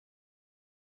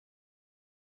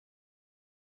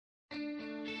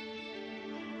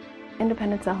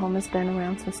Independence at Home has been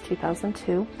around since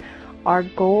 2002. Our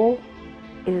goal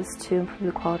is to improve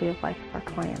the quality of life of our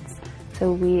clients.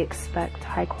 So we expect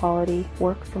high quality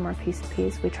work from our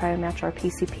PCPs. We try to match our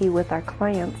PCP with our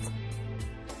clients.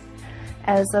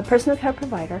 As a personal care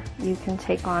provider, you can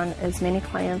take on as many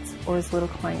clients or as little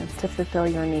clients to fulfill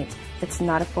your needs. It's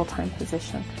not a full-time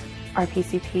position. Our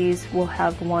PCPs will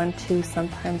have 1, 2,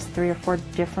 sometimes 3 or 4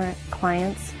 different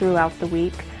clients throughout the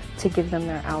week to give them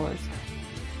their hours.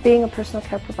 Being a personal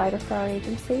care provider for our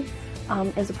agency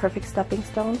is a perfect stepping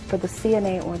stone for the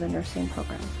CNA or the nursing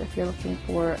programs if you're looking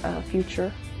for a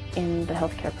future in the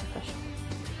healthcare profession.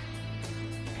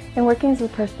 In working as a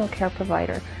personal care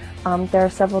provider, there are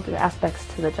several aspects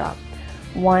to the job.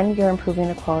 One, you're improving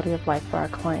the quality of life for our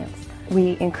clients.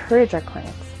 We encourage our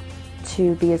clients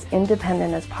to be as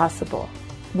independent as possible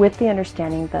with the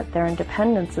understanding that their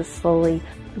independence is slowly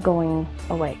going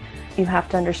away. You have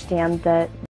to understand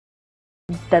that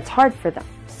that's hard for them.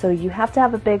 So you have to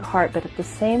have a big heart, but at the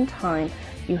same time,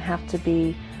 you have to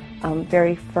be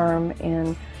very firm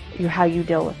in how you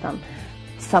deal with them.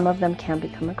 Some of them can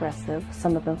become aggressive.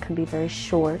 Some of them can be very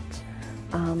short.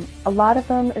 A lot of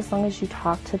them, as long as you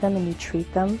talk to them and you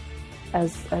treat them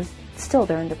as still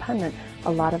they're independent,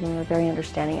 a lot of them are very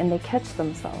understanding and they catch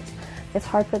themselves. It's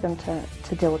hard for them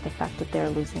to deal with the fact that they're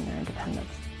losing their independence.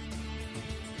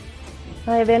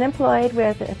 I've been employed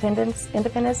with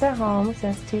Independence at Home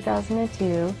since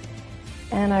 2002,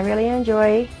 and I really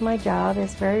enjoy my job.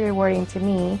 It's very rewarding to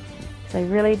me because I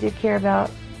really do care about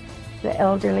the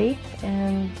elderly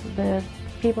and the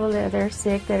people that are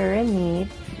sick that are in need.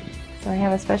 So I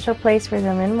have a special place for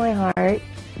them in my heart.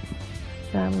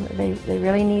 They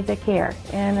really need the care,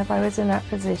 and if I was in that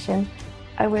position,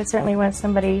 I would certainly want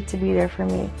somebody to be there for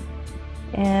me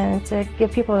and to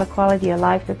give people the quality of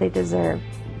life that they deserve.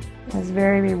 It's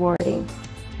very rewarding,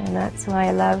 and that's why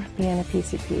I love being a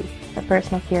PCP, a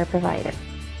personal care provider.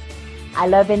 I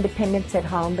love Independence at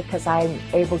Home because I'm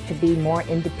able to be more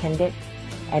independent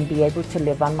and be able to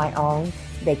live on my own.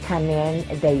 They come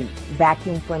in, they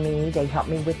vacuum for me, they help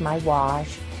me with my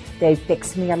wash, they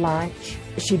fix me a lunch.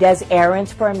 She does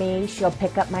errands for me, she'll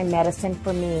pick up my medicine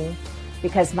for me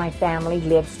because my family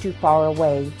lives too far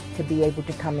away to be able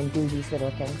to come and do these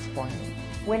little things for me.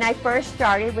 When I first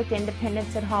started with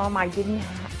Independence at Home, I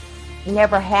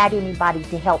never had anybody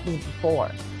to help me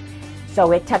before.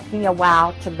 So it took me a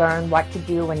while to learn what to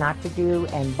do and not to do,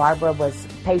 and Barbara was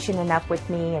patient enough with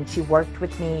me and she worked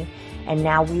with me, and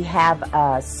now we have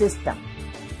a system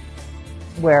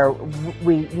where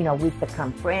we've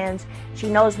become friends. She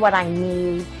knows what I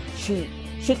need. She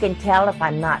can tell if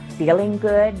I'm not feeling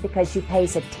good because she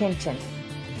pays attention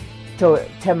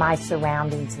to my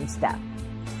surroundings and stuff.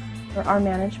 Our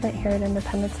management here at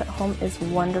Independence at Home is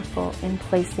wonderful in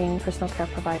placing personal care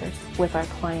providers with our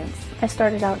clients. I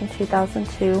started out in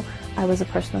 2002. I was a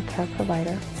personal care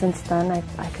provider. Since then,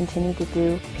 I continue to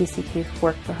do PCP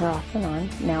work for her off and on.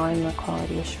 Now I'm a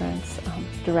quality assurance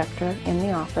director in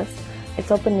the office. It's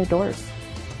opened new doors.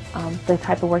 The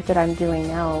type of work that I'm doing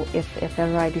now, if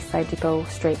ever I decide to go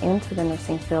straight into the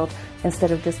nursing field,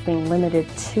 instead of just being limited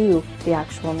to the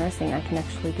actual nursing, I can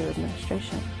actually do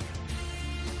administration.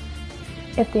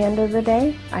 At the end of the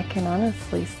day, I can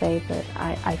honestly say that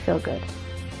I feel good.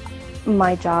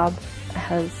 My job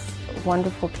has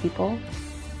wonderful people.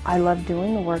 I love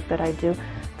doing the work that I do.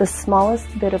 The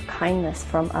smallest bit of kindness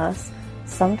from us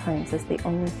sometimes is the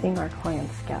only thing our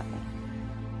clients get.